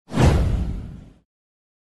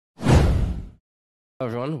Hello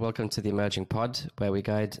everyone, welcome to the Emerging Pod, where we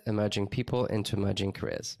guide emerging people into emerging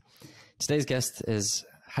careers. Today's guest is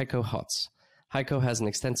Heiko Hotz. Heiko has an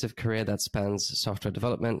extensive career that spans software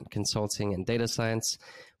development, consulting, and data science,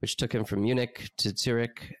 which took him from Munich to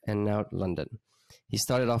Zurich and now London. He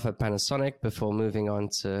started off at Panasonic before moving on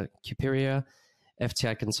to Cuperia,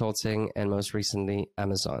 FTI Consulting, and most recently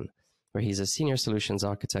Amazon, where he's a senior solutions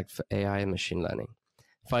architect for AI and machine learning.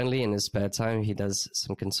 Finally, in his spare time, he does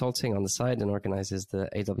some consulting on the side and organizes the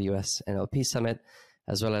AWS NLP Summit,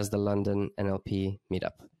 as well as the London NLP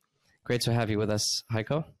Meetup. Great to have you with us,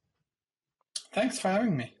 Heiko. Thanks for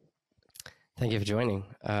having me. Thank you for joining.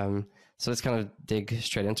 So let's kind of dig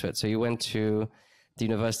straight into it. So you went to the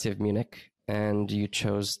University of Munich and you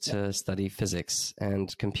chose to study physics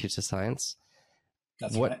and computer science.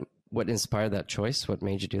 That's right. What inspired that choice? What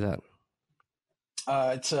made you do that?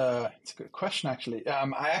 It's a good question, actually.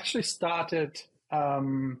 I actually started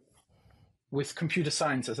with computer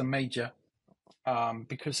science as a major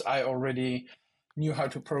because I already knew how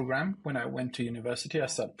to program when I went to university. I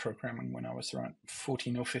started programming when I was around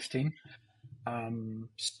 14 or 15.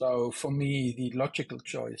 So for me, the logical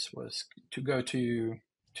choice was to go to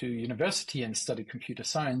university and study computer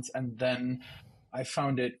science. And then I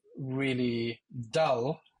found it really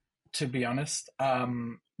dull, to be honest.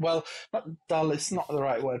 Well, not dull is not the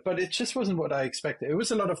right word, but it just wasn't what I expected. It was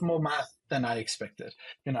a lot of more math than I expected.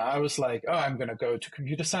 I was like, oh, I'm going to go to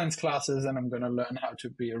computer science classes and I'm going to learn how to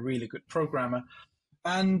be a really good programmer.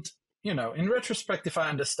 And, in retrospect, if I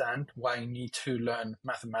understand why I need to learn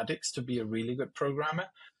mathematics to be a really good programmer,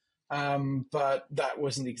 but that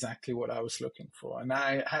wasn't exactly what I was looking for. And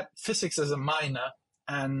I had physics as a minor,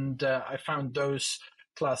 and I found those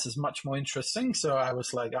classes much more interesting. So I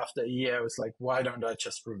was like, after a year, I was like, why don't I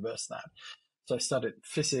just reverse that? So I studied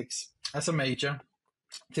physics as a major,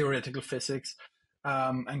 theoretical physics,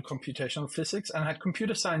 and computational physics, and I had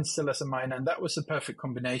computer science still as a minor. And that was a perfect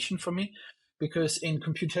combination for me, because in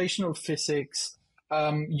computational physics,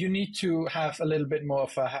 you need to have a little bit more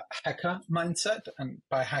of a hacker mindset. And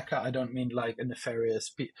by hacker, I don't mean like a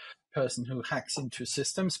nefarious person who hacks into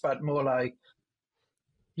systems, but more like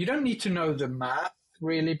you don't need to know the math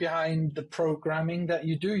really behind the programming that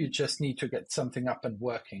you do. You just need to get something up and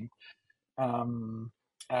working. And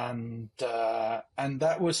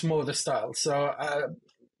that was more the style. So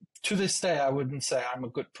to this day, I wouldn't say I'm a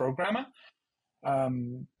good programmer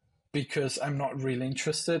because I'm not really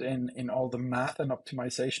interested in all the math and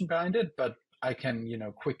optimization behind it, but I can,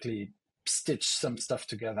 quickly stitch some stuff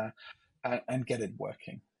together and get it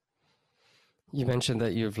working. You mentioned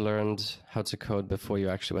that you've learned how to code before you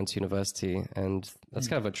actually went to university, and that's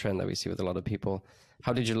kind of a trend that we see with a lot of people.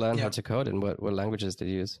 How did you learn how to code, and what languages did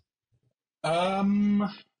you use?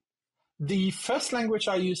 The first language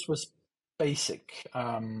I used was BASIC.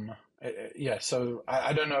 So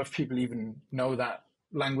I don't know if people even know that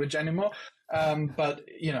language anymore, but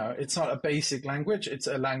it's not a basic language; it's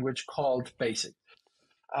a language called BASIC.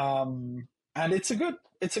 And it's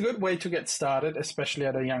a good way to get started, especially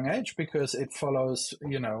at a young age, because it follows,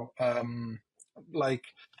 like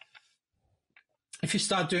if you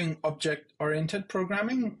start doing object-oriented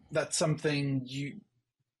programming, that's something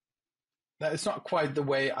that is not quite the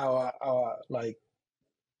way our like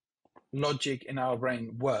logic in our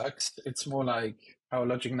brain works. It's more like our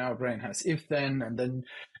logic in our brain has if then, and then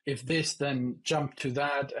if this, then jump to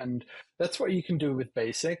that. And that's what you can do with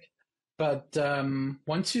BASIC. But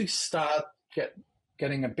once you start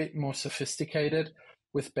getting a bit more sophisticated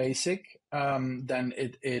with BASIC, then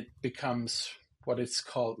it becomes what it's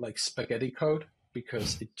called like spaghetti code,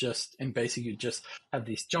 because it just, in BASIC, you just have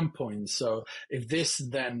these jump points. So if this,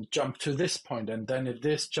 then jump to this point, and then if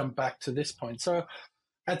this, jump back to this point. So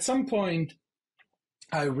at some point,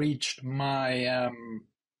 I reached my,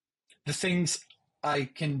 the things I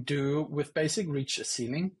can do with BASIC reached a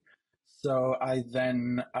ceiling. So I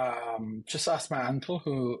then just asked my uncle,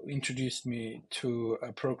 who introduced me to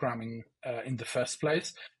programming in the first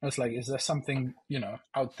place. I was like, is there something,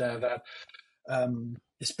 out there that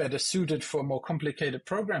is better suited for more complicated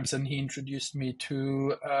programs? And he introduced me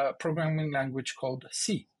to a programming language called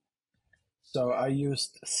C. So I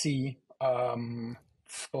used C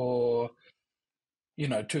for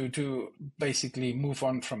to basically move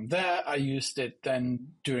on from there. I used it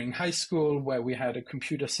then during high school, where we had a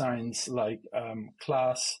computer science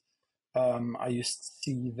class. I used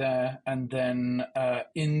C there. And then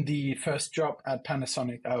in the first job at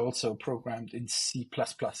Panasonic, I also programmed in C++,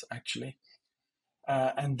 actually.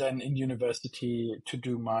 And then in university to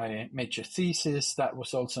do my major thesis, that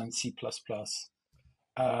was also in C++.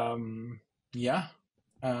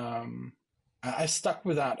 I stuck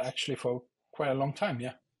with that actually for quite a long time,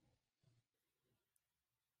 yeah.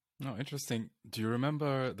 Oh, interesting. Do you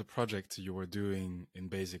remember the project you were doing in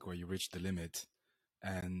Basic where you reached the limit?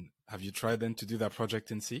 And have you tried then to do that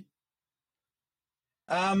project in C?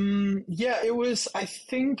 Yeah, it was, I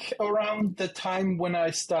think, around the time when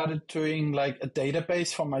I started doing like a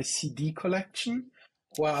database for my CD collection,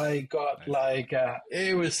 where I got Nice. like,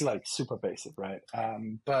 it was like super basic, right?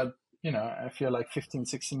 But, you know, I feel like 15,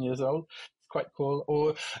 16 years old. It's quite cool.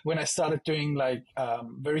 Or when I started doing like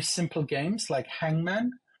very simple games like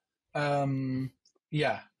Hangman.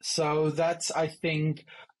 Yeah, so that's, I think,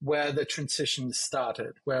 where the transition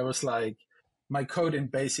started, where it was like my code in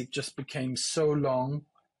Basic just became so long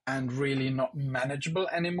and really not manageable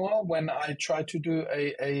anymore when I tried to do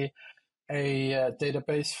a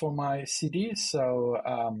database for my CD. So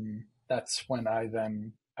that's when I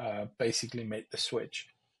then basically made the switch.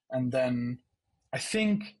 And then I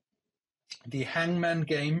think the Hangman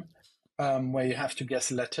game, where you have to guess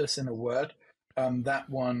letters in a word, that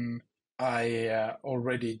one I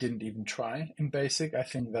already didn't even try in Basic. I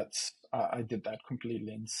think that's I did that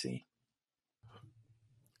completely in C.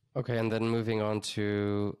 Okay, and then moving on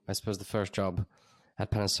to, I suppose, the first job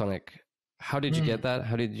at Panasonic. How did you get that?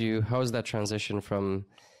 How was that transition from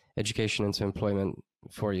education into employment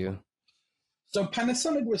for you? So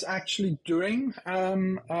Panasonic was actually during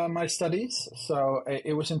my studies, so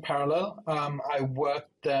it was in parallel. I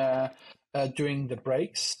worked there during the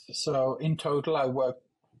breaks. So in total, I worked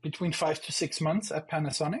between 5 to 6 months at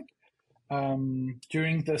Panasonic.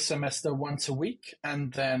 During the semester once a week,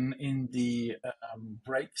 and then in the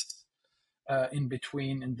breaks in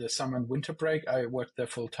between, in the summer and winter break, I worked there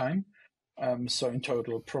full time. So in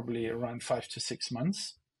total, probably around 5 to 6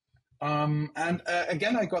 months. And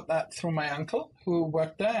again, I got that through my uncle who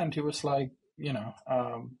worked there, and he was like, you know,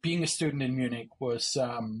 being a student in Munich was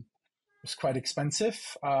quite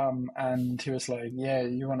expensive. And he was like, yeah,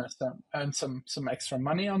 you want to earn some extra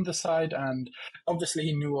money on the side. And obviously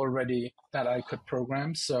he knew already that I could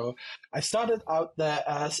program. So I started out there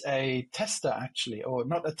as a tester, actually, or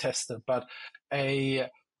not a tester, but a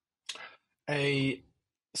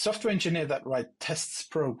software engineer that write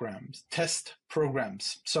test programs.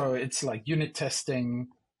 So it's like unit testing,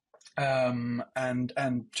 and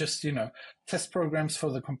just, you know, test programs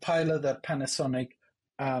for the compiler that Panasonic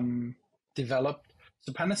developed.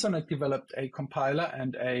 So Panasonic developed a compiler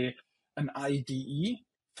and an IDE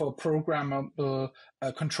for programmable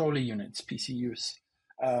controller units, PCUs.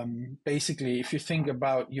 Basically, if you think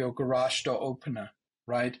about your garage door opener,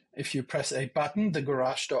 right? If you press a button, the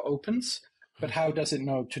garage door opens. But how does it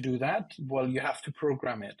know to do that? Well, you have to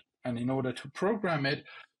program it. And in order to program it,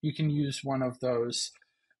 you can use one of those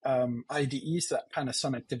IDEs that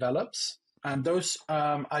Panasonic develops. And those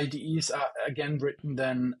IDEs are again written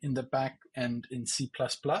then in the back end in C++.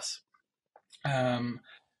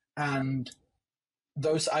 And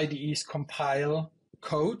those IDEs compile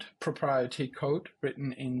code, proprietary code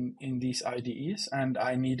written in these IDEs. And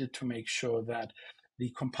I needed to make sure that the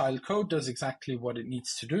compiled code does exactly what it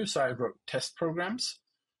needs to do. So I wrote test programs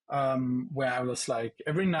where I was like,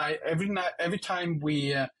 every time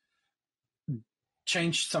we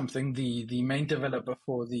changed something, the main developer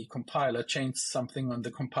for the compiler changed something on the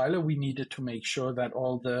compiler, we needed to make sure that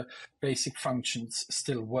all the basic functions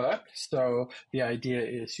still work. So the idea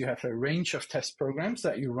is you have a range of test programs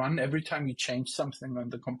that you run every time you change something on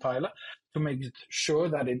the compiler to make sure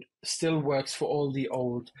that it still works for all the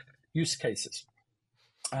old use cases.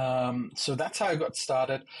 So that's how I got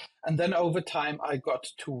started. And then over time, I got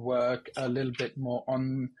to work a little bit more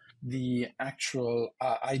on the actual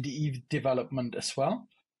IDE development as well.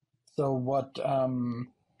 So what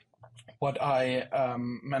I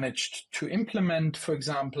managed to implement, for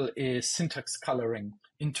example, is syntax coloring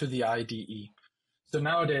into the IDE. So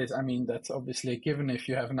nowadays, I mean, that's obviously a given. If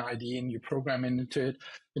you have an IDE and you program into it,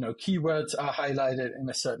 you know, keywords are highlighted in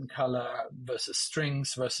a certain color versus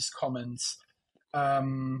strings versus comments.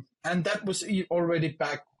 And that was already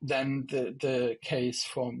back then the case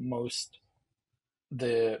for most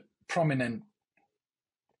the prominent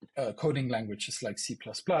coding languages like C++.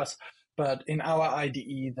 But in our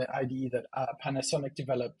IDE, the IDE that Panasonic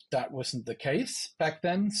developed, that wasn't the case back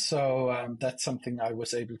then. So that's something I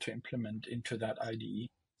was able to implement into that IDE,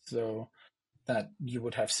 so that you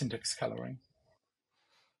would have syntax coloring.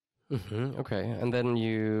 Okay, and then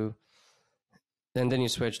you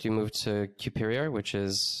switched. You moved to Cuperior, which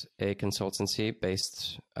is a consultancy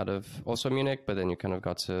based out of also Munich, but then you kind of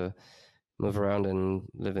got to move around and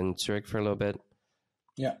live in Zurich for a little bit.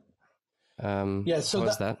 Yeah. So how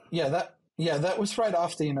was that? That was right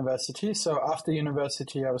after university. So after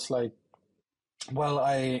university, I was like, well,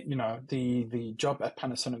 the job at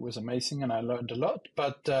Panasonic was amazing and I learned a lot,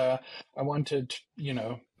 but I wanted,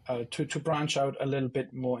 to branch out a little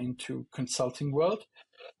bit more into consulting world.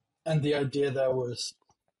 And the idea there was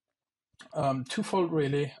twofold,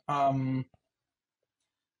 really.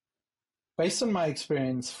 Based on my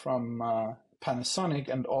experience from Panasonic,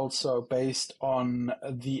 and also based on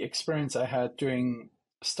the experience I had during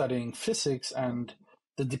studying physics, and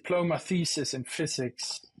the diploma thesis in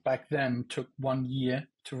physics back then took 1 year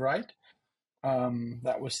to write.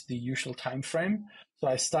 That was the usual time frame. So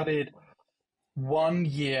I studied 1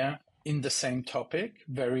 year in the same topic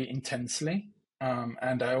very intensely.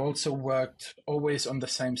 And I also worked always on the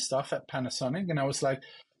same stuff at Panasonic. And I was like,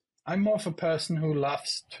 I'm more of a person who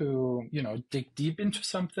loves to, dig deep into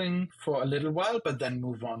something for a little while, but then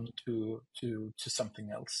move on to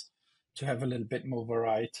something else, to have a little bit more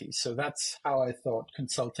variety. So that's how I thought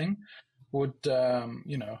consulting would,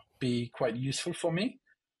 be quite useful for me.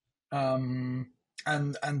 And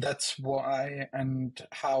that's why and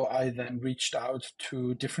how I then reached out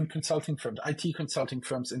to different consulting firms, IT consulting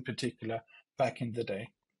firms in particular, back in the day.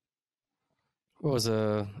 What was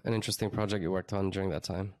an interesting project you worked on during that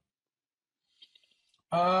time?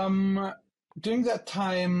 During that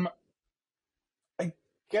time, I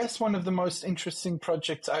guess one of the most interesting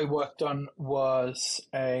projects I worked on was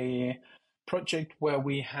a project where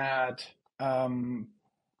we had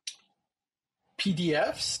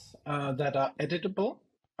PDFs that are editable.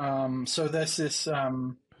 So there's this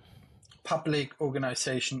public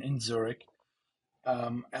organization in Zurich,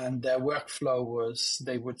 and their workflow was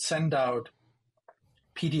they would send out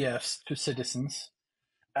PDFs to citizens,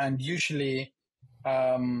 and usually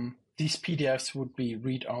these PDFs would be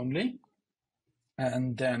read-only.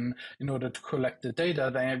 And then in order to collect the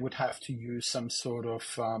data, they would have to use some sort of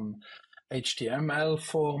HTML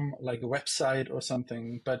form, like a website or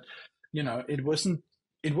something. But, it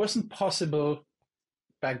wasn't possible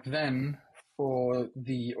back then for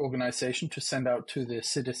the organization to send out to the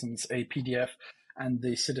citizens a PDF, and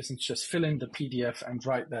the citizens just fill in the PDF and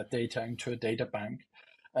write that data into a database.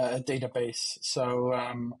 So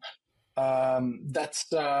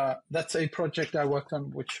that's a project I worked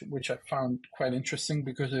on, which I found quite interesting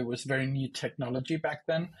because it was very new technology back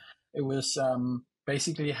then. It was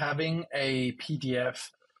basically having a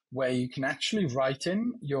PDF where you can actually write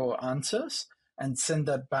in your answers and send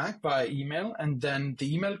that back via email, and then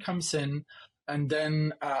the email comes in, and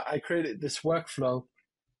then I created this workflow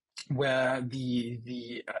where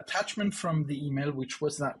the attachment from the email, which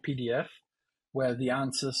was that PDF, where the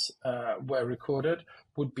answers were recorded,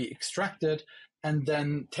 would be extracted, and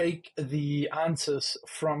then take the answers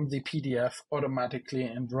from the PDF automatically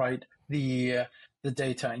and write the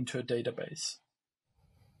data into a database.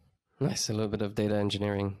 Nice, a little bit of data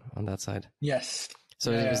engineering on that side. Yes.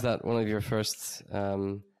 So was that one of your first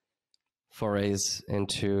forays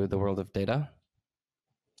into the world of data?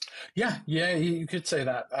 Yeah, you could say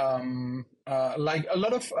that. Like a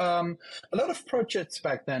lot of projects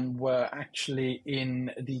back then were actually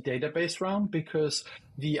in the database realm, because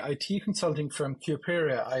the IT consulting firm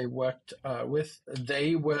Cuperia I worked with,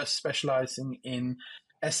 they were specializing in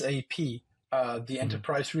SAP, the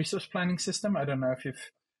Enterprise Resource Planning System. I don't know if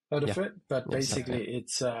you've heard of it, but basically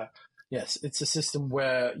it's a system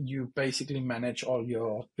where you basically manage all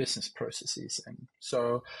your business processes. And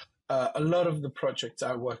so a lot of the projects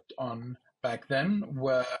I worked on back then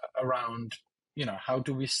were around, how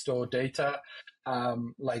do we store data?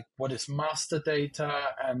 Like what is master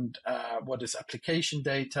data and what is application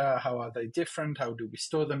data? How are they different? How do we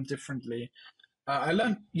store them differently? I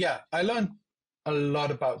learned a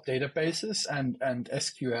lot about databases and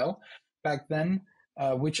SQL back then,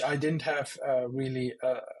 which I didn't have really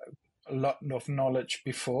a lot of knowledge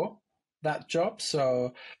before that job.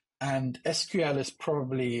 So, and SQL is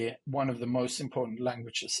probably one of the most important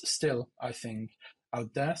languages still, I think,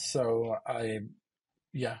 out there. So I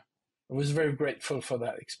was very grateful for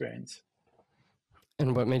that experience.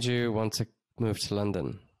 And what made you want to move to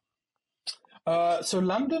London? So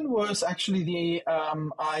London was actually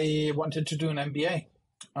I wanted to do an MBA.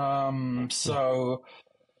 So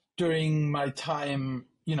during my time,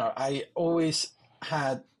 I always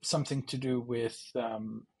had something to do with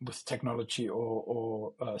technology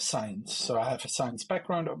or science. So I have a science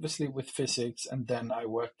background, obviously, with physics, and then I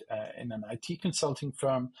worked in an IT consulting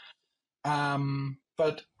firm.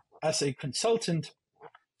 But as a consultant,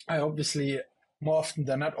 I obviously more often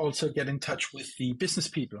than not also get in touch with the business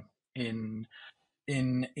people in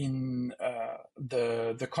the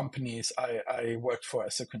companies I worked for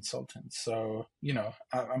as a consultant. So,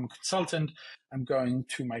 I'm a consultant, I'm going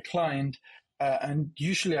to my client, and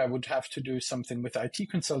usually I would have to do something with IT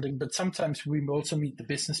consulting, but sometimes we also meet the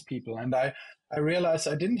business people. And I realized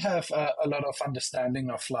I didn't have a lot of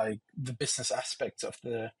understanding of like the business aspects of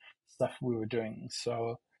the stuff we were doing.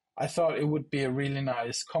 So I thought it would be a really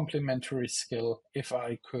nice complementary skill if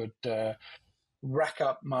I could rack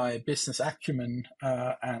up my business acumen.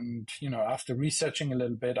 And, after researching a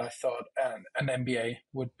little bit, I thought an MBA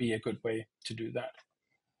would be a good way to do that.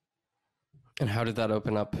 And how did that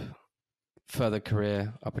open up further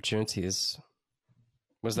career opportunities?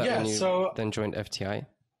 Was that when you then joined FTI?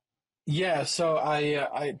 Yeah, so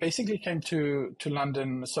I basically came to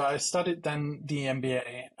London. So I studied then the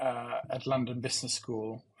MBA at London Business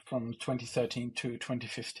School from 2013 to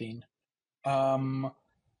 2015.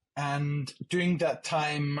 And during that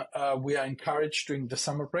time, we are encouraged during the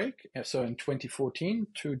summer break, so in 2014,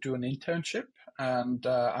 to do an internship. And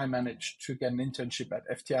I managed to get an internship at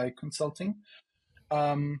FTI Consulting,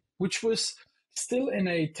 which was still in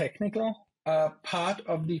a technical part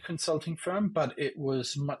of the consulting firm, but it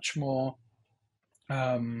was much more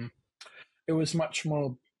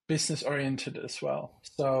business oriented as well.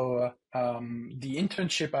 So the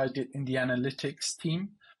internship I did in the analytics team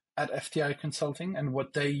at FTI Consulting, and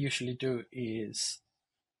what they usually do is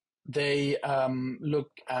they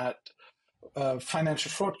look at financial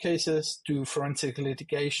fraud cases, do forensic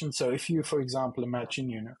litigation. So if you, for example,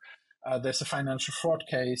 imagine, there's a financial fraud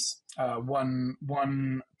case, one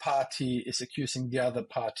party is accusing the other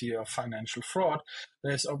party of financial fraud.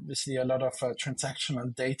 There's obviously a lot of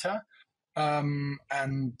transactional data, and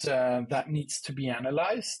that needs to be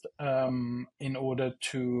analyzed in order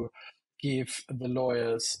to give the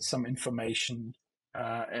lawyers some information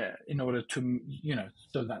in order to,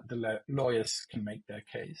 so that the lawyers can make their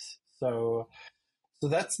case. So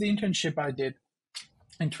that's the internship I did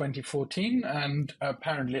in 2014, and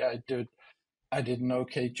apparently I did an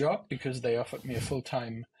okay job because they offered me a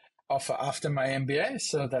full-time offer after my MBA.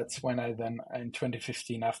 So that's when I then, in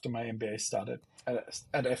 2015, after my MBA, started at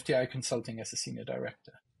FTI Consulting as a senior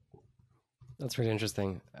director. That's really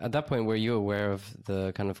interesting. At that point, were you aware of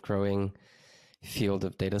the kind of growing field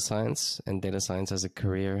of data science and data science as a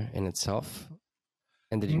career in itself?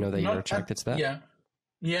 And did you know that you were attracted to that?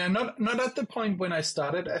 Yeah, not at the point when I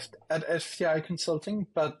started at FTI Consulting,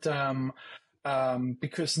 but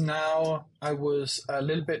because now I was a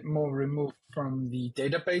little bit more removed from the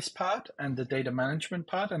database part and the data management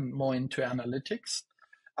part and more into analytics.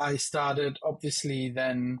 I started obviously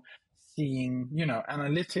then seeing,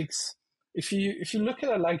 analytics. If you look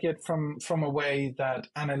at it from a way that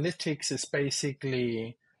analytics is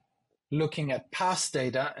basically looking at past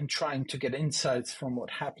data and trying to get insights from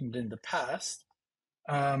what happened in the past,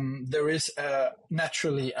 there is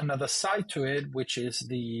naturally another side to it, which is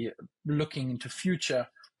the looking into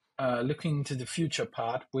the future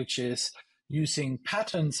part, which is using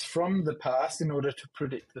patterns from the past in order to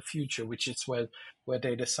predict the future, which is where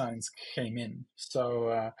data science came in.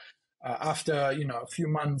 So after a few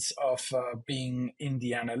months of being in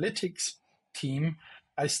the analytics team,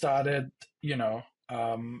 I started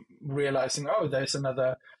realizing,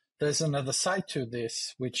 there's another side to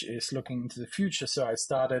this, which is looking into the future. So I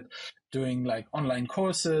started doing like online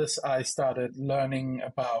courses. I started learning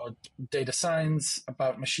about data science,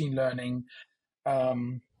 about machine learning.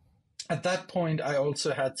 At that point, I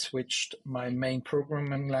also had switched my main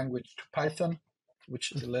programming language to Python,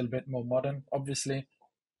 which is a little bit more modern, obviously.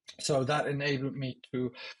 So that enabled me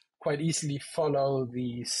to quite easily follow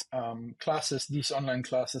these classes, these online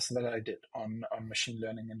classes that I did on machine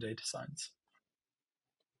learning and data science.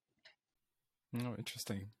 Oh,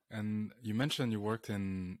 interesting. And you mentioned you worked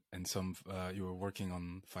in some, you were working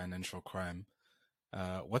on financial crime.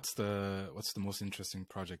 What's the most interesting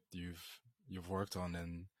project you've worked on?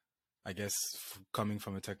 And I guess coming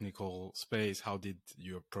from a technical space, how did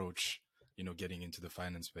you approach, getting into the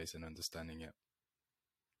finance space and understanding it?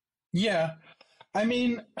 Yeah, I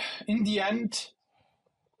mean, in the end,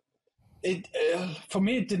 for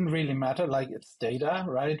me it didn't really matter. Like, it's data,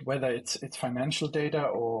 right? Whether it's financial data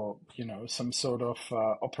or some sort of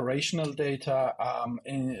operational data.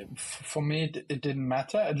 For me, it didn't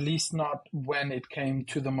matter. At least not when it came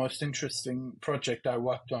to the most interesting project I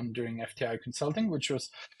worked on during FTI Consulting, which was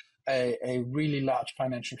a really large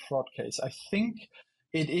financial fraud case. I think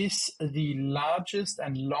it is the largest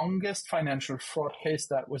and longest financial fraud case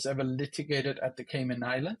that was ever litigated at the Cayman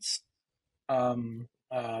Islands.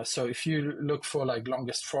 So if you look for like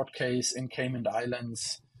longest fraud case in Cayman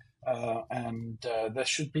Islands, and there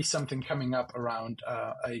should be something coming up around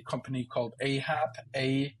a company called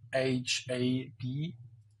AHAB, AHAB.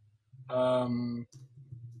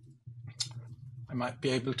 I might be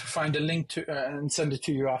able to find a link to and send it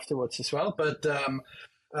to you afterwards as well. But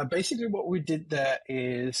basically what we did there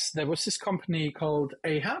is there was this company called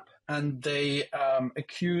Ahab, and they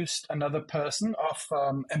accused another person of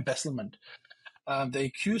embezzlement. They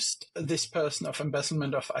accused this person of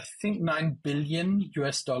embezzlement of, I think, $9 billion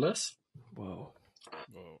US. Whoa.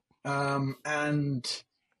 And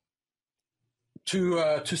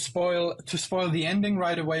to spoil the ending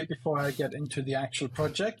right away before I get into the actual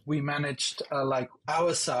project, we managed like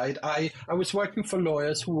our side. I was working for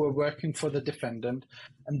lawyers who were working for the defendant,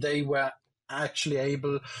 and they were actually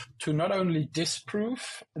able to not only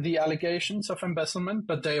disprove the allegations of embezzlement,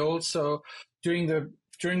 but they also during the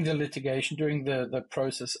litigation, during the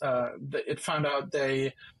process, it found out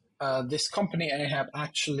this company Ahab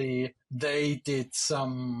actually they did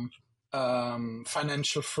some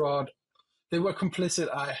financial fraud. They were complicit,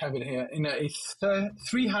 I have it here, in a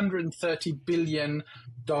 $330 billion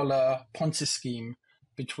Ponzi scheme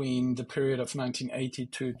between the period of 1980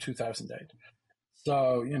 to 2008.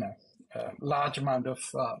 So, a large amount of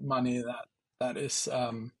money that is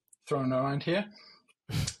thrown around here.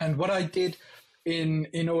 And what I did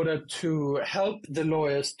in order to help the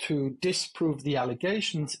lawyers to disprove the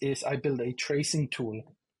allegations is I built a tracing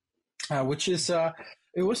tool, which is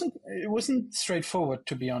it wasn't straightforward,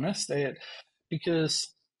 to be honest, because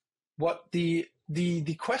what the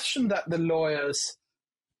question that the lawyers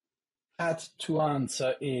had to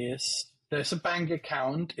answer is there's a bank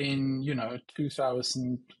account in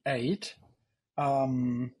 2008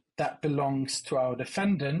 that belongs to our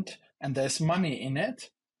defendant, and there's money in it.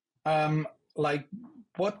 Like,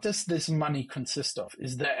 what does this money consist of?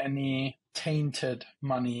 Is there any tainted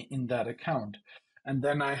money in that account? And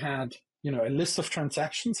then I had, a list of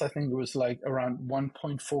transactions. I think it was like around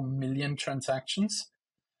 1.4 million transactions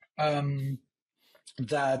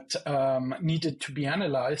that needed to be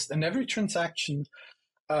analyzed. And every transaction,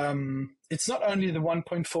 it's not only the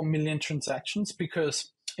 1.4 million transactions,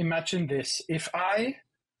 because imagine this: if I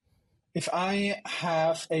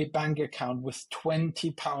have a bank account with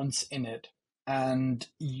 £20 in it, and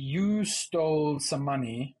you stole some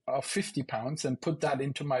money of £50 and put that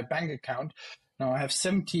into my bank account, now I have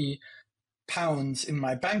 £70 in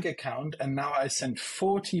my bank account, and now I send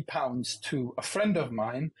 £40 to a friend of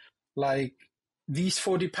mine. Like, these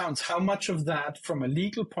 £40, how much of that, from a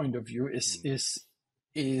legal point of view, is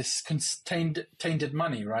tainted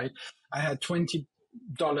money, right? I had $20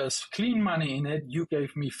 clean money in it. You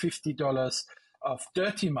gave me $50 of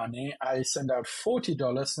dirty money. I send out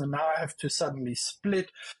 $40, and now I have to suddenly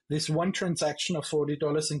split this one transaction of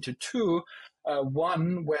 $40 into two.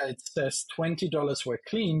 One where it says $20 were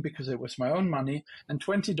clean because it was my own money, and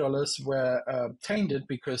 $20 were tainted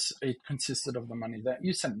because it consisted of the money that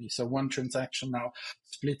you sent me. So one transaction now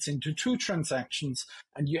splits into two transactions,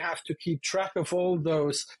 and you have to keep track of all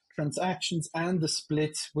those transactions and the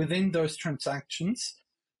splits within those transactions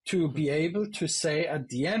to be able to say at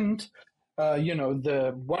the end,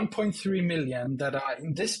 the 1.3 million that are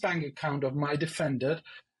in this bank account of my defendant,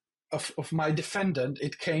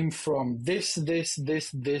 it came from this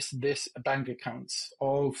bank accounts,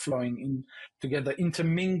 all flowing in together,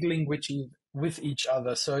 intermingling with each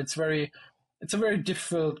other. So it's a very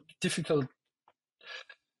difficult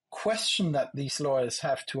question that these lawyers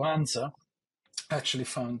have to answer. I actually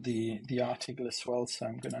found the article as well, so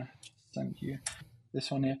I'm gonna send you this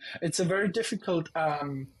one here. It's a very difficult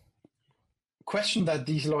question that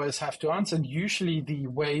these lawyers have to answer. And usually the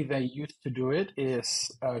way they used to do it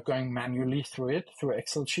is going manually through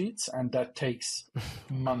Excel sheets, and that takes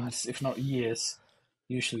months, if not years,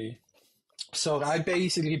 usually. So I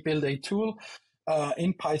basically built a tool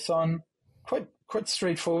in Python, quite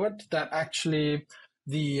straightforward, that actually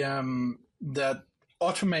that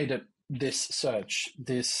automated this search,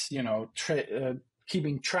 this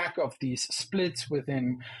keeping track of these splits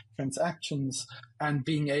within transactions, and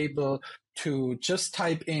being able to just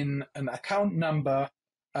type in an account number,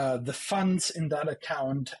 the funds in that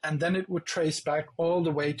account, and then it would trace back all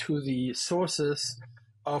the way to the sources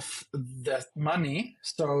of that money.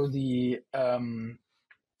 So the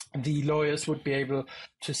lawyers would be able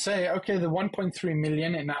to say, okay, the 1.3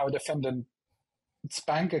 million in our defendant's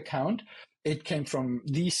bank account, it came from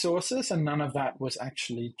these sources, and none of that was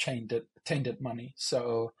actually tainted money.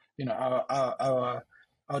 So, our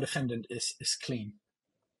defendant is clean.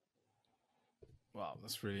 Wow,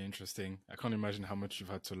 that's really interesting. I can't imagine how much you've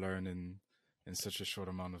had to learn in such a short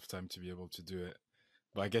amount of time to be able to do it.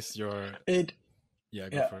 But I guess go for it.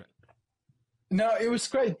 No, it was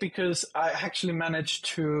great because I actually managed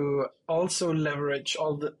to also leverage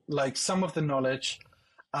some of the knowledge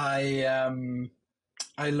I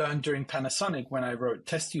I learned during Panasonic when I wrote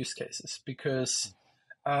test use cases, because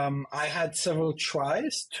I had several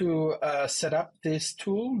tries to set up this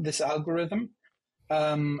tool, this algorithm.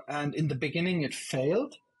 And in the beginning, it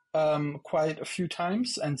failed quite a few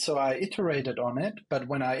times. And so I iterated on it. But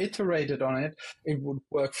when I iterated on it, it would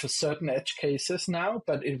work for certain edge cases now,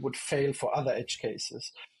 but it would fail for other edge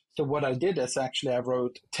cases. So what I did is actually I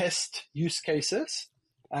wrote test use cases.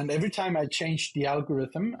 And every time I changed the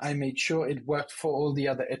algorithm, I made sure it worked for all the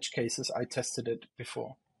other edge cases I tested it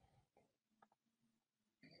before.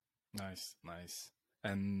 Nice.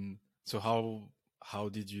 And so how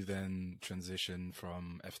did you then transition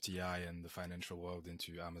from FTI and the financial world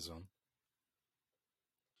into Amazon?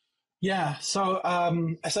 Yeah, so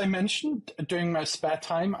as I mentioned, during my spare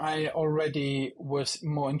time, I already was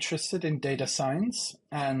more interested in data science,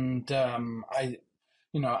 and I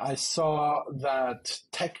saw that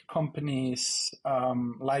tech companies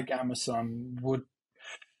like Amazon would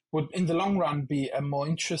in the long run be a more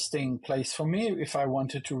interesting place for me if I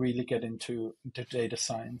wanted to really get into data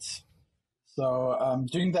science. So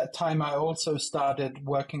during that time, I also started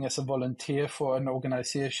working as a volunteer for an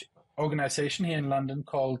organization here in London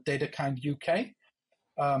called DataKind UK.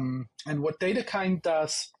 And what DataKind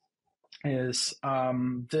does is,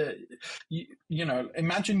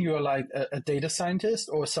 imagine you're like a data scientist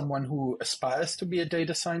or someone who aspires to be a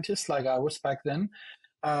data scientist like I was back then.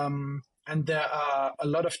 And there are a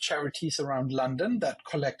lot of charities around London that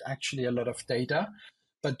collect actually a lot of data,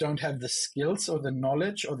 but don't have the skills or the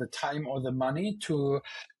knowledge or the time or the money to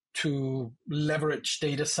leverage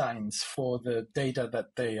data science for the data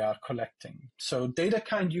that they are collecting. So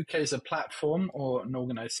DataKind UK is a platform or an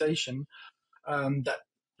organization that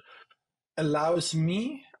allows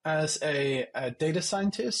me as a data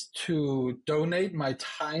scientist to donate my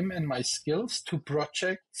time and my skills to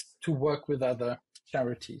projects to work with other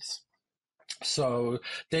charities. So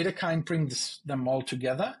DataKind brings them all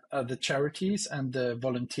together, the charities and the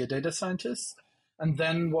volunteer data scientists. And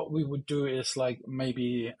then what we would do is like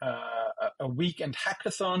maybe a weekend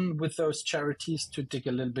hackathon with those charities to dig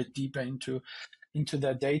a little bit deeper into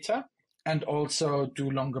their data, and also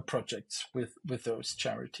do longer projects with those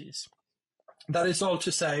charities. That is all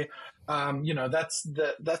to say,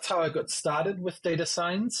 that's how I got started with data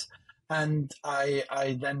science. And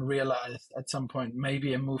I then realized at some point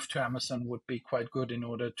maybe a move to Amazon would be quite good in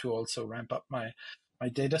order to also ramp up my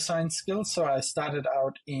data science skills. So I started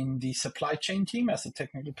out in the supply chain team as a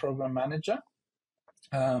technical program manager,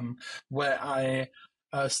 where I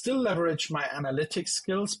still leverage my analytics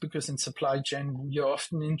skills, because in supply chain, you're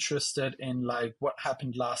often interested in like what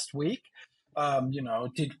happened last week.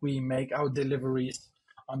 Did we make our deliveries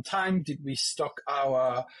on time? Did we stock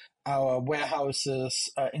our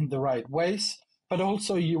warehouses in the right ways? But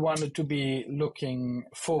also you wanted to be looking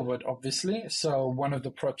forward, obviously. So one of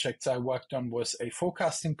the projects I worked on was a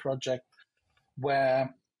forecasting project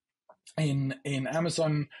where in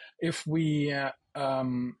Amazon, if we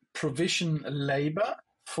provision labor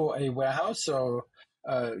for a warehouse, so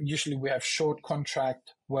usually we have short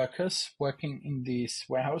contract workers working in these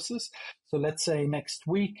warehouses. So let's say next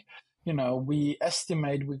week, we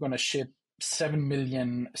estimate we're going to ship 7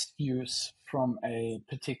 million SKUs from a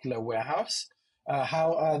particular warehouse.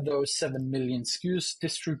 How are those 7 million SKUs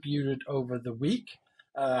distributed over the week?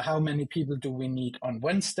 How many people do we need on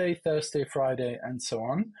Wednesday, Thursday, Friday, and so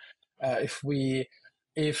on? If we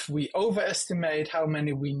overestimate how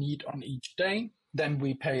many we need on each day, then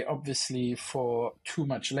we pay obviously for too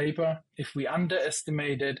much labor. If we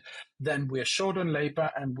underestimate it, then we're short on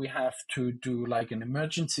labor and we have to do like an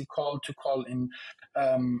emergency call to call in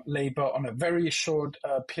labor on a very short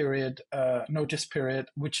notice period,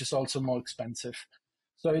 which is also more expensive.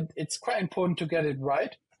 So it's quite important to get it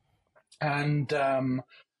right. And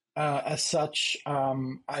as such,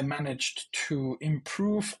 I managed to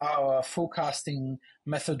improve our forecasting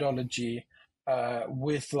methodology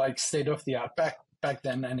with like state-of-the-art, back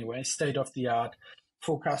then anyway, state-of-the-art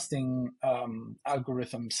forecasting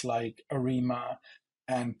algorithms like ARIMA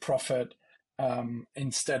and Prophet,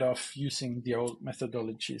 instead of using the old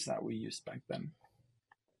methodologies that we used back then.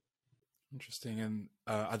 Interesting. And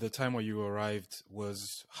at the time where you arrived,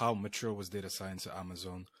 how mature was data science at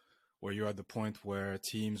Amazon? Were you at the point where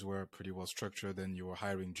teams were pretty well structured and you were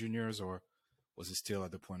hiring juniors, or was it still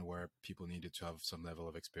at the point where people needed to have some level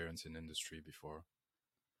of experience in industry before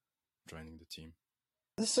joining the team?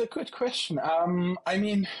 This is a good question. I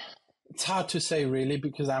mean, it's hard to say really,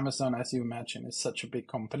 because Amazon, as you imagine, is such a big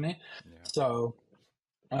company. Yeah. So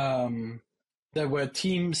there were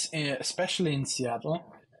teams, especially in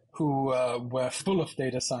Seattle, who were full of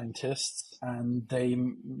data scientists, and they,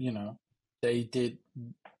 they did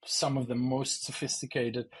some of the most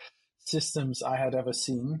sophisticated systems I had ever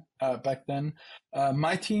seen back then.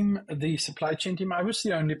 My team, the supply chain team, I was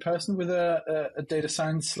the only person with a data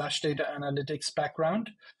science / data analytics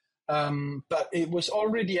background. But it was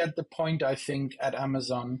already at the point, I think, at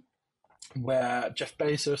Amazon where Jeff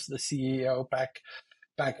Bezos, the CEO back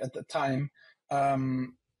at the time,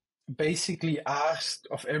 basically asked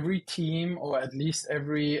of every team, or at least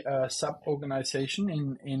every sub-organization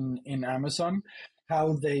in Amazon,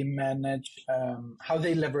 how they manage, how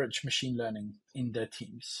they leverage machine learning in their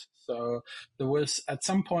teams. So there was, at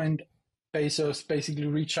some point, Bezos basically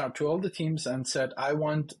reached out to all the teams and said, I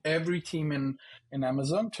want every team in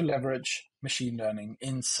Amazon to leverage machine learning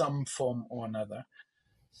in some form or another.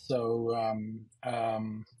 So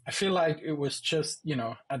I feel like it was just,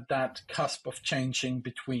 at that cusp of changing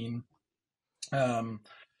between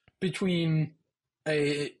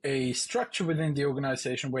a structure within the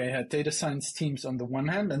organization where you had data science teams on the one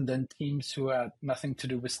hand, and then teams who had nothing to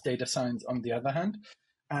do with data science on the other hand,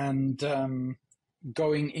 and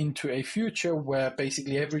going into a future where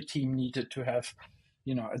basically every team needed to have,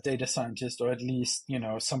 a data scientist, or at least,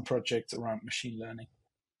 some projects around machine learning.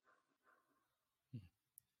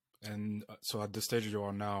 And so at the stage you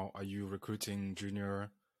are now, are you recruiting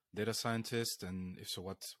junior data scientists? And if so,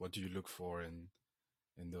 what do you look for in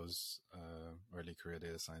those early career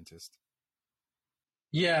data scientists?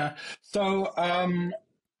 Yeah. So,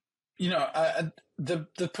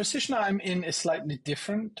 the position I'm in is slightly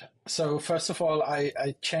different. So first of all,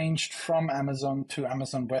 I changed from Amazon to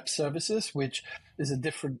Amazon Web Services, which is a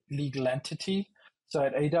different legal entity. So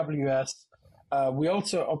at AWS, we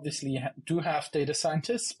also obviously do have data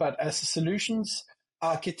scientists, but as a solutions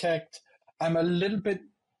architect, I'm a little bit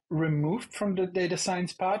removed from the data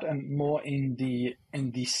science part and more in the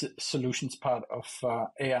solutions part of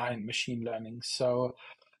AI and machine learning. So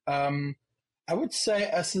I would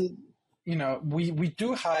say we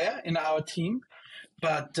do hire in our team,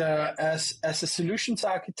 but as a solutions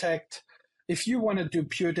architect, if you want to do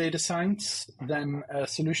pure data science, then a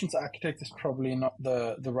solutions architect is probably not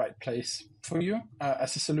the right place for you.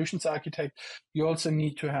 As a solutions architect, you also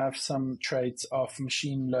need to have some traits of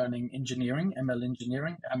machine learning engineering,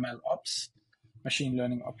 ML ops, machine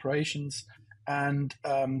learning operations, and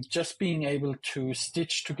just being able to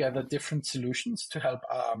stitch together different solutions to help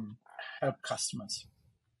customers.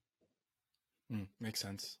 Makes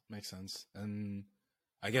sense. And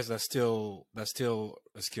I guess that's still a skill.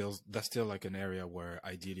 That's still like an area where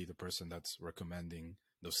ideally the person that's recommending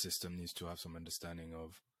those systems needs to have some understanding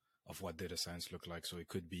of what data science look like. So it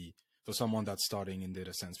could be for someone that's starting in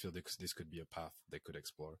data science field, this could be a path they could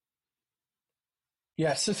explore.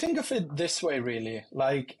 Yeah. So think of it this way, really.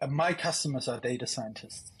 Like my customers are data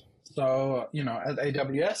scientists. So at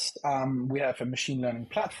AWS, we have a machine learning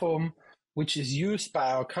platform which is used by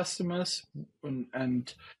our customers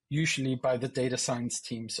and usually by the data science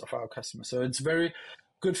teams of our customers. So it's very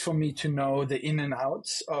good for me to know the in and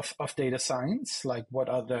outs of data science, like what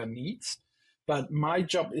are their needs. But my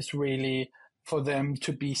job is really for them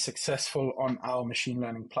to be successful on our machine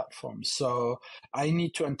learning platform. So I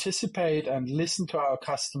need to anticipate and listen to our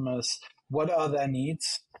customers. What are their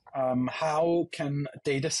needs? How can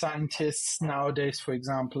data scientists nowadays, for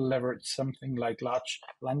example, leverage something like large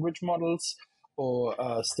language models or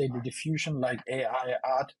stable diffusion like AI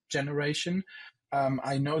art generation?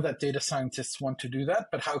 I know that data scientists want to do that,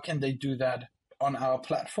 but how can they do that on our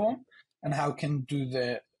platform? And how can do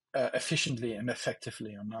that efficiently and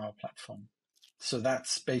effectively on our platform? So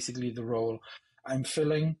that's basically the role I'm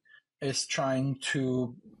filling, is trying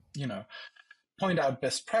to, point out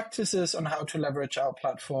best practices on how to leverage our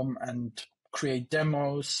platform and create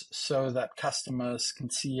demos so that customers can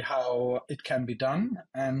see how it can be done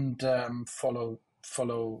and follow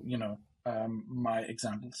my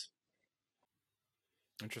examples.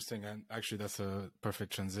 Interesting. And actually that's a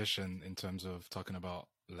perfect transition in terms of talking about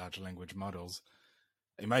large language models.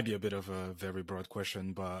 It might be a bit of a very broad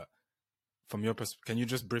question, but from your perspective, can you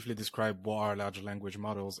just briefly describe what are large language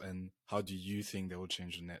models and how do you think they will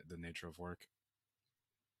change the nature of work?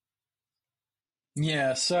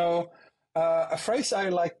 Yeah, so a phrase I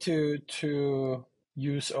like to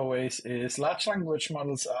use always is large language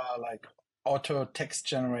models are like auto text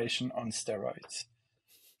generation on steroids.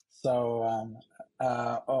 So,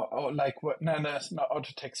 or like what? No, it's not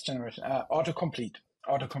auto text generation. Autocomplete.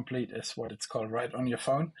 Autocomplete is what it's called, right? On your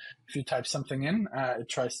phone, if you type something in, it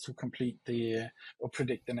tries to complete or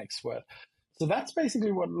predict the next word. So that's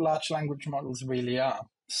basically what large language models really are.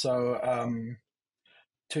 So,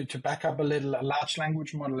 to back up a little, a large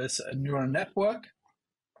language model is a neural network.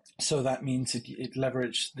 So that means it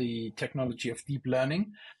leverages the technology of deep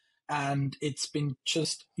learning. And it's been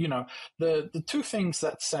just, the two things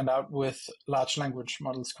that stand out with large language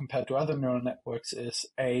models compared to other neural networks is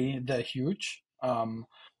they're huge,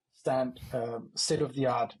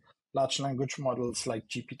 state-of-the-art large language models like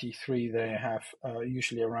GPT-3, they have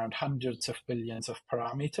usually around hundreds of billions of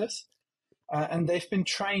parameters. And they've been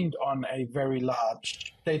trained on a very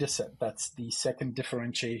large data set. That's the second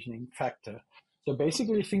differentiating factor. So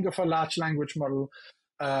basically think of a large language model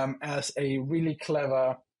as a really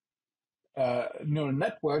clever neural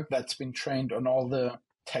network that's been trained on all the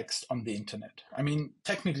text on the internet. I mean,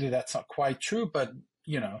 technically that's not quite true, but,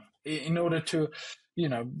 in order to,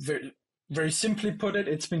 very, very simply put it,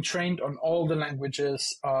 it's been trained on all the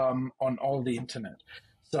languages on all the internet.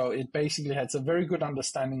 So it basically has a very good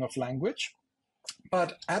understanding of language,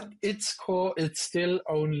 but at its core, it's still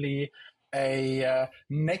only a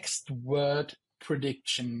next word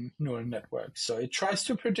prediction neural network. So it tries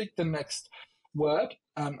to predict the next word,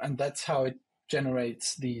 and that's how it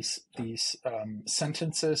generates these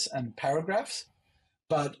sentences and paragraphs.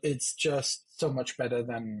 But it's just so much better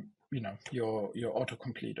than your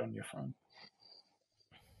autocomplete on your phone.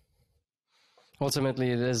 Ultimately,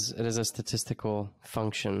 it is a statistical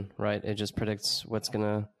function, right? It just predicts what's going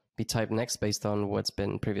to be typed next based on what's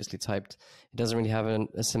been previously typed. It doesn't really have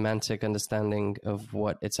a semantic understanding of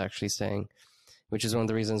what it's actually saying, which is one of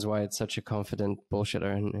the reasons why it's such a confident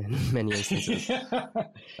bullshitter in many instances.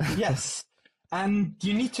 Yes. And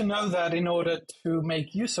you need to know that in order to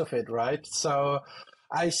make use of it, right? So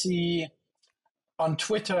I see on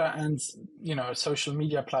Twitter and, social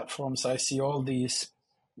media platforms, I see all these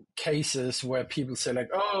cases where people say like,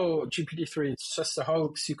 oh, GPT-3, it's just a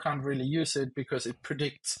hoax. You can't really use it because it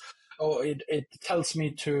predicts, it tells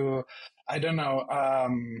me to, I don't know,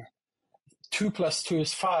 2 + 2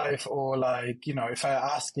 is 5, or like, if I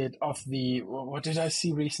ask it what did I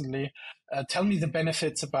see recently? Tell me the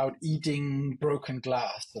benefits about eating broken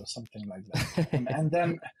glass or something like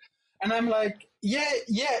that. And I'm like, yeah.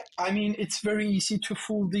 I mean, it's very easy to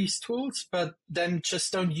fool these tools, but then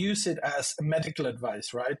just don't use it as medical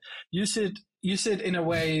advice, right? Use it in a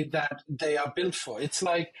way that they are built for. It's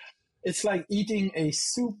like eating a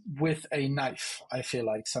soup with a knife. I feel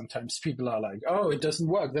like sometimes people are like, oh, it doesn't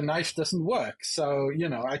work. The knife doesn't work. So,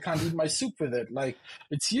 I can't eat my soup with it. Like,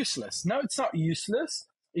 it's useless. No, it's not useless.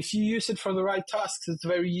 If you use it for the right tasks, it's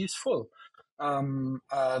very useful.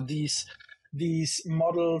 These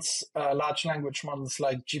models, large language models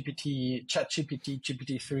like ChatGPT,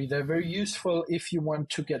 GPT-3, they're very useful if you want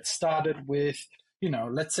to get started with,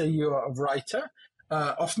 let's say you're a writer.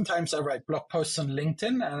 Oftentimes I write blog posts on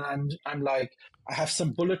LinkedIn, and I'm like, I have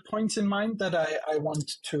some bullet points in mind that I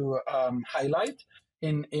want to highlight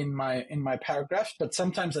in my paragraph, but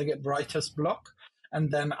sometimes I get writer's block,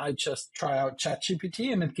 and then I just try out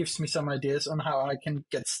ChatGPT, and it gives me some ideas on how I can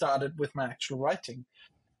get started with my actual writing.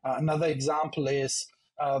 Another example is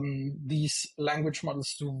these language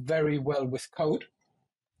models do very well with code,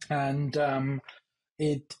 and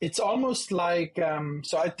it's almost like,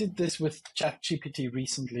 so I did this with ChatGPT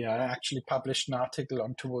recently. I actually published an article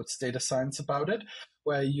on Towards Data Science about it,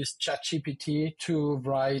 where I used ChatGPT to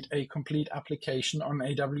write a complete application on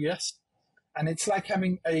AWS. And it's like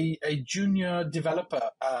having a junior developer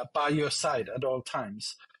by your side at all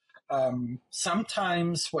times.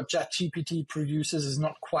 Sometimes what ChatGPT produces is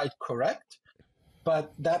not quite correct,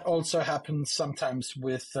 but that also happens sometimes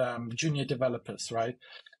with junior developers, right?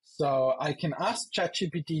 So I can ask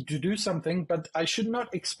ChatGPT to do something, but I should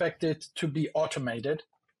not expect it to be automated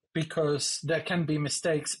because there can be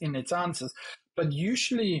mistakes in its answers. But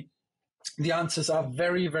usually the answers are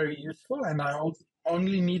very, very useful, and I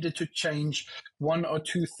only needed to change 1 or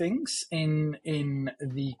 2 things in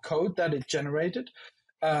the code that it generated.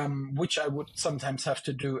 Which I would sometimes have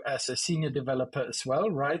to do as a senior developer as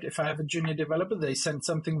well, right? If I have a junior developer, they send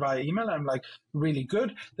something via email. I'm like, really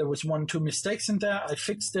good. There was 1, 2 mistakes in there. I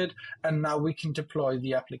fixed it. And now we can deploy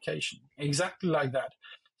the application. Exactly like that.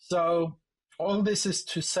 So all this is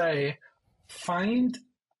to say, find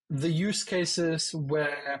the use cases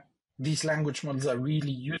where these language models are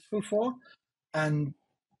really useful for, and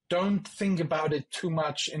don't think about it too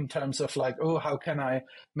much in terms of like, oh, how can I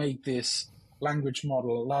make this large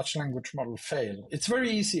language model fail? It's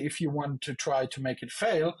very easy if you want to try to make it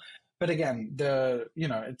fail, but again,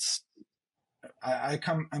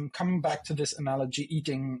 I'm coming back to this analogy: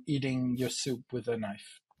 eating your soup with a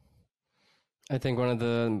knife. I think one of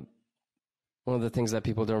the things that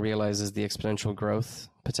people don't realize is the exponential growth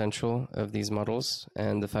potential of these models,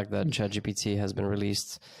 and the fact that ChatGPT has been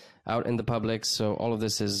released out in the public. So all of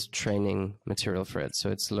this is training material for it.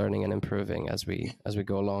 So it's learning and improving as we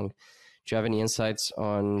go along. Do you have any insights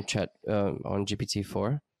on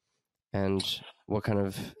GPT-4? and what kind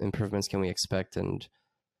of improvements can we expect, and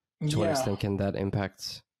to what extent can that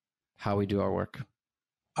impact how we do our work?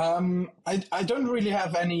 I don't really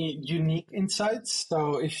have any unique insights.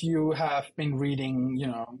 So if you have been reading,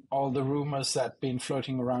 all the rumors that have been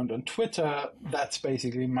floating around on Twitter, that's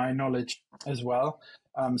basically my knowledge as well.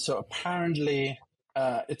 So apparently,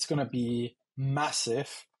 it's going to be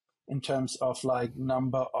massive in terms of like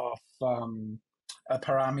number of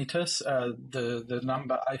parameters. The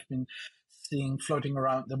number I've been seeing floating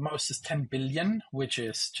around the most is 10 billion, which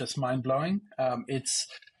is just mind blowing. It's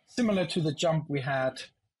similar to the jump we had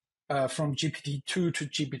from GPT-2 to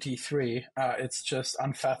GPT-3. It's just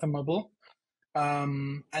unfathomable.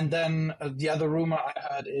 And then the other rumor I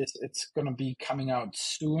heard is it's going to be coming out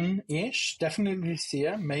soon-ish, definitely this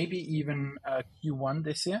year, maybe even Q1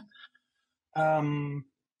 this year. In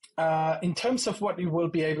terms of what you will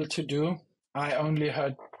be able to do, I only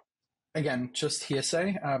heard, again, just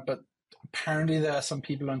hearsay, but apparently there are some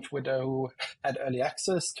people on Twitter who had early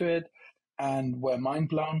access to it and were mind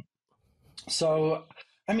blown. So,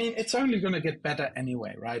 I mean, it's only going to get better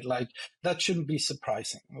anyway, right? Like, that shouldn't be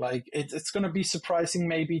surprising. Like, it's going to be surprising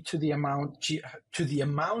maybe to the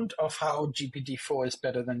amount of how GPT-4 is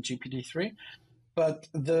better than GPT-3. But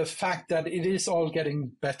the fact that it is all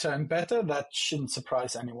getting better and better, that shouldn't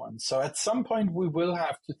surprise anyone. So at some point, we will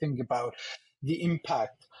have to think about the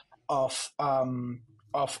impact of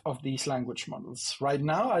these language models. Right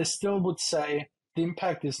now, I still would say the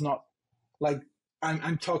impact is not like,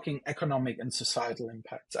 I'm talking economic and societal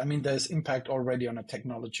impacts. I mean, there's impact already on a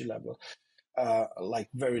technology level, like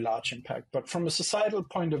very large impact. But from a societal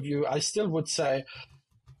point of view, I still would say,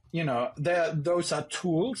 those are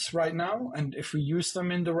tools right now. And if we use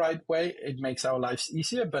them in the right way, it makes our lives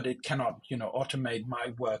easier, but it cannot, automate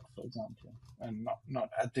my work, for example, and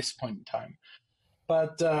not at this point in time.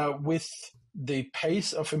 But with the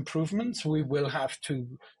pace of improvements, we will have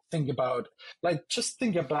to think about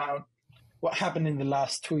what happened in the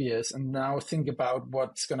last 2 years, and now think about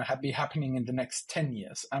what's going to be happening in the next 10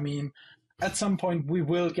 years. I mean, at some point, we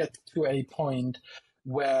will get to a point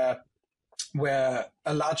where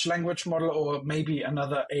a large language model or maybe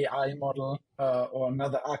another AI model or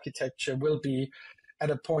another architecture will be at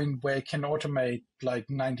a point where it can automate like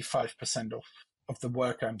 95% of the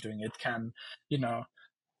work I'm doing. It can,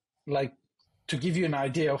 like, to give you an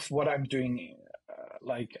idea of what I'm doing,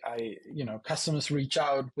 customers reach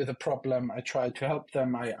out with a problem. I try to help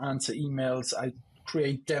them. I answer emails. I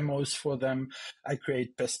create demos for them. I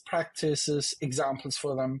create best practices, examples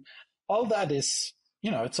for them. All that is,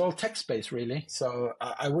 it's all text-based really. So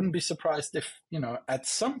I wouldn't be surprised if, at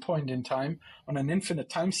some point in time on an infinite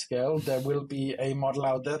time scale, there will be a model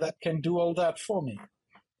out there that can do all that for me.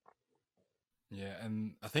 Yeah,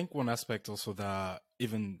 and I think one aspect also that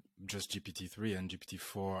even just GPT-3 and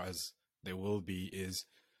GPT-4 as they will be is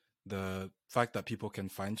the fact that people can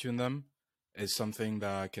fine-tune them is something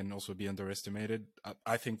that can also be underestimated.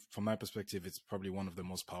 I think from my perspective, it's probably one of the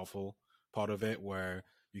most powerful part of it, where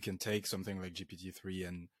you can take something like GPT-3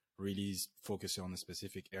 and really focus on a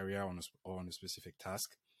specific area or on a specific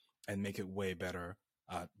task and make it way better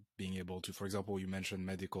at being able to, for example, you mentioned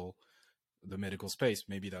the medical space.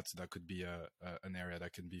 Maybe that could be an area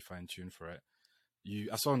that can be fine-tuned for it.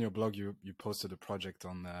 I saw on your blog you posted a project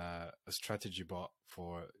on a strategy bot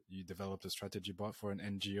you developed a strategy bot for an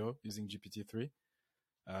NGO using GPT-3.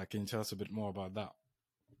 Can you tell us a bit more about that?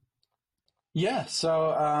 Yeah,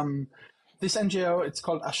 so this NGO, it's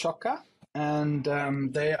called Ashoka, and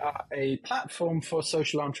they are a platform for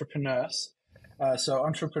social entrepreneurs. So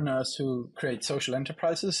entrepreneurs who create social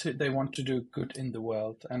enterprises, they want to do good in the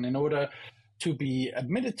world. And in order to be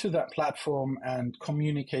admitted to that platform and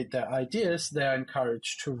communicate their ideas, they're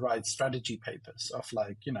encouraged to write strategy papers of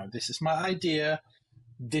like, this is my idea,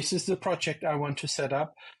 this is the project I want to set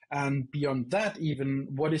up. And beyond that, even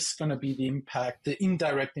what is going to be the impact, the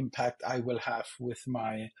indirect impact I will have with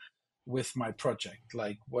my project,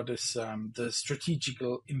 like what is the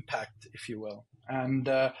strategical impact, if you will. And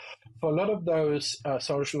for a lot of those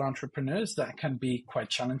social entrepreneurs, that can be quite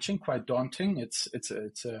challenging, quite daunting. It's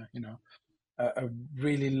a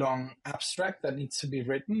really long abstract that needs to be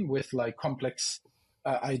written with like complex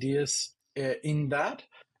ideas in that.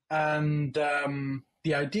 And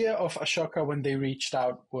the idea of Ashoka when they reached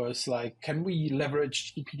out was like, can we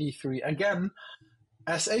leverage GPT-3 again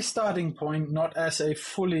as a starting point, not as a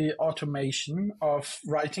fully automation of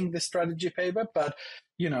writing the strategy paper, but,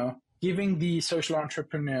 giving the social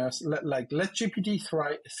entrepreneurs, let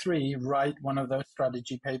GPT-3 write one of those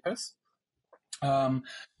strategy papers, and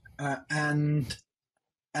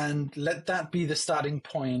let that be the starting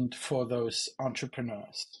point for those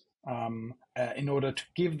entrepreneurs. in order to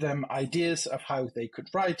give them ideas of how they could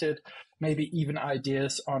write it, maybe even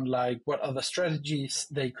ideas on like what other strategies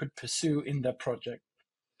they could pursue in their project.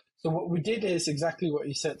 So what we did is exactly what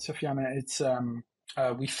you said, Sofiane. It's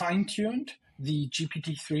we fine-tuned the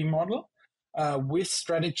GPT-3 model with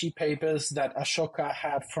strategy papers that Ashoka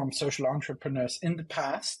had from social entrepreneurs in the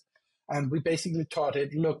past. And we basically taught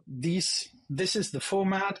it, look, this is the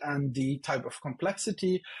format and the type of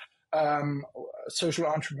complexity social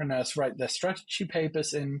entrepreneurs write their strategy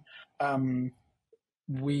papers in.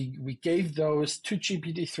 We gave those to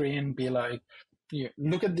GPT-3 and be like,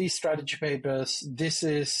 look at these strategy papers. This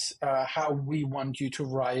is how we want you to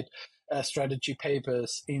write strategy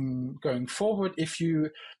papers in going forward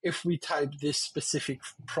if we type this specific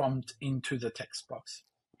prompt into the text box.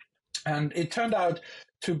 And it turned out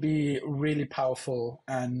to be really powerful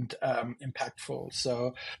and impactful.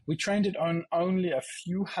 So we trained it on only a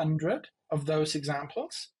few hundred of those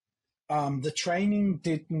examples. The training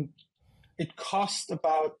it cost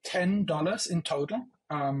about $10 in total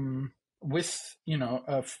with,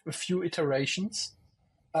 a few iterations.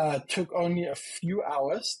 Took only a few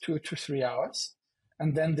hours, 2 to 3 hours.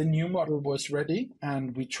 And then the new model was ready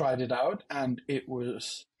and we tried it out and it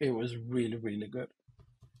was really, really good.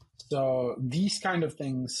 So these kind of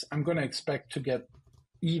things I'm going to expect to get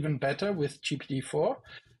even better with GPT-4.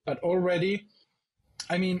 But already,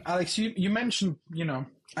 I mean, Alex, you mentioned,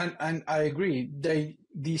 and I agree,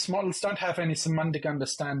 these models don't have any semantic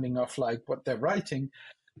understanding of like what they're writing,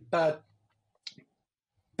 but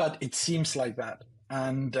it seems like that.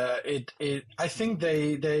 And I think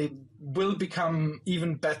they will become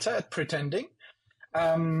even better at pretending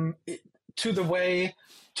to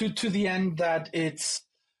the end that it's,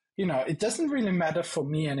 it doesn't really matter for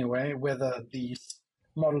me anyway, whether these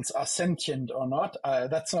models are sentient or not.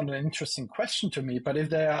 That's not an interesting question to me. But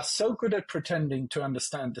if they are so good at pretending to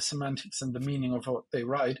understand the semantics and the meaning of what they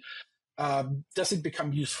write, does it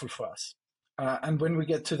become useful for us? And when we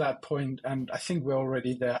get to that point, and I think we're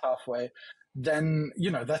already there halfway, then,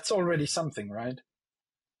 that's already something, right?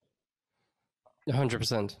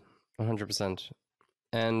 100%. 100%.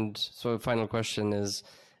 And so final question is,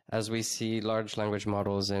 as we see large language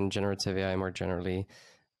models and generative AI more generally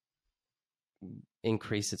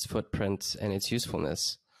increase its footprint and its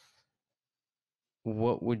usefulness,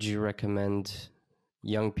 what would you recommend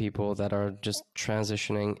young people that are just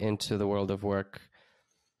transitioning into the world of work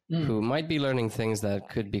who might be learning things that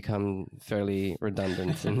could become fairly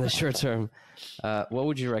redundant in the short term? What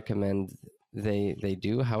would you recommend they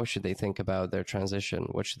do? How should they think about their transition?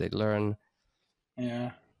 What should they learn?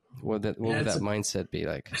 Yeah. What would that mindset be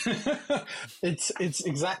like? It's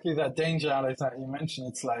exactly that danger, Alex, that you mentioned.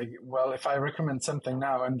 It's like, well, if I recommend something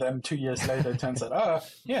now and then 2 years later it turns out, oh,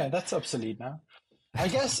 yeah, that's obsolete now. I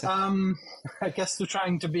guess to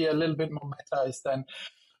trying to be a little bit more meta is then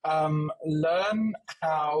learn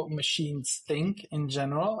how machines think in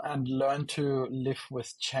general and learn to live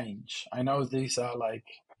with change. I know these are like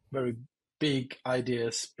very big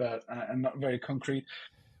ideas, but and not very concrete.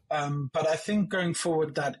 But I think going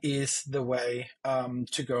forward, that is the way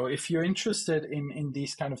to go. If you're interested in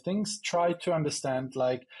these kind of things, try to understand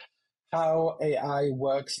like how AI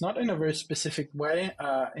works, not in a very specific way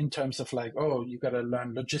in terms of like, oh, you got to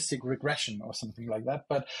learn logistic regression or something like that,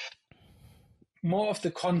 but more of the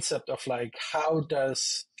concept of like, how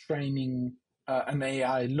does training an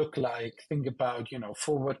AI look like? Think about,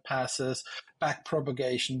 forward passes, back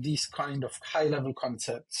propagation, these kind of high level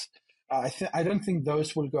concepts. I don't think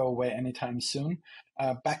those will go away anytime soon.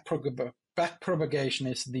 Back propagation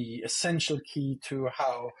is the essential key to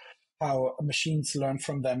how machines learn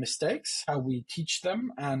from their mistakes, how we teach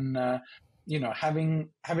them, and having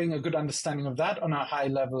a good understanding of that on a high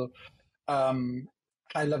level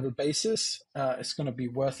basis is going to be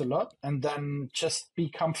worth a lot. And then just be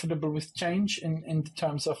comfortable with change in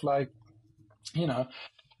terms of like,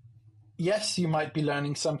 yes, you might be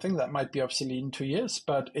learning something that might be obsolete in 2 years,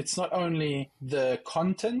 but it's not only the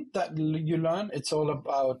content that you learn, it's all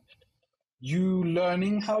about you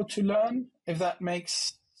learning how to learn, if that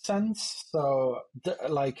makes sense. So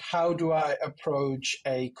like, how do I approach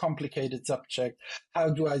a complicated subject? How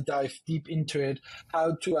do I dive deep into it?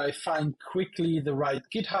 How do I find quickly the right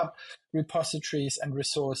GitHub repositories and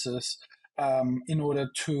resources in order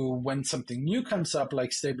to, when something new comes up,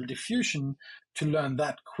 like Stable Diffusion, to learn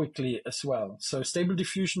that quickly as well. So Stable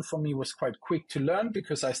Diffusion for me was quite quick to learn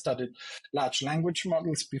because I studied large language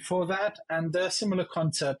models before that. And there are similar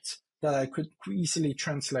concepts that I could easily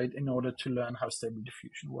translate in order to learn how Stable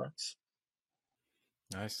Diffusion works.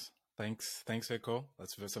 Nice. Thanks, Heiko.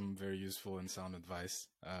 That's some very useful and sound advice.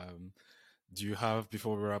 do you have,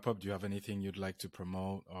 before we wrap up, do you have anything you'd like to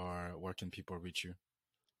promote, or where can people reach you?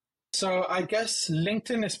 So I guess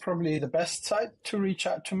LinkedIn is probably the best site to reach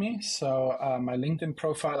out to me. So my LinkedIn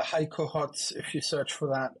profile, Heiko Hotz, if you search for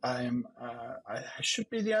that, I should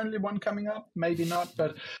be the only one coming up, maybe not,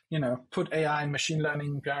 but put AI and machine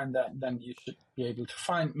learning behind that, then you should be able to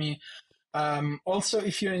find me. Also,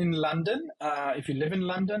 if you're in London, if you live in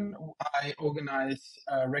London, I organize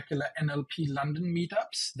regular NLP London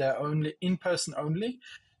meetups. They're only in person only,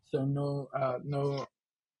 so no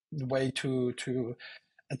way to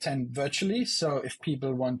attend virtually. So if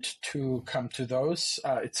people want to come to those,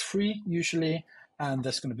 it's free usually, and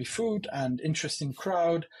there's going to be food and interesting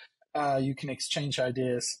crowd. You can exchange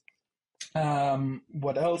ideas.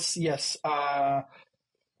 What else? Yes.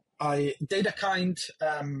 DataKind,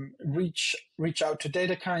 reach out to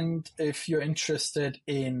DataKind if you're interested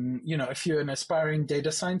in, if you're an aspiring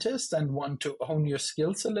data scientist and want to hone your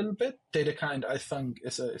skills a little bit. DataKind, I think,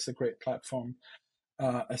 is a great platform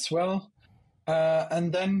as well.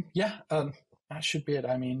 And then, that should be it.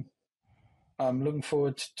 I mean, I'm looking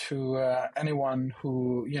forward to anyone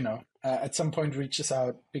who, at some point reaches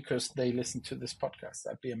out because they listen to this podcast.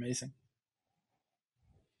 That'd be amazing.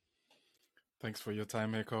 Thanks for your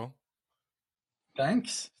time, Heiko.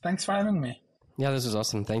 Thanks for having me. Yeah, this was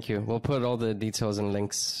awesome. Thank you. We'll put all the details and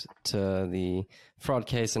links to the fraud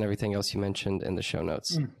case and everything else you mentioned in the show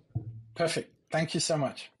notes. Perfect. Thank you so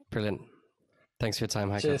much. Brilliant. Thanks for your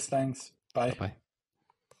time, Heiko. Cheers. Thanks. Bye.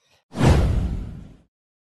 Bye.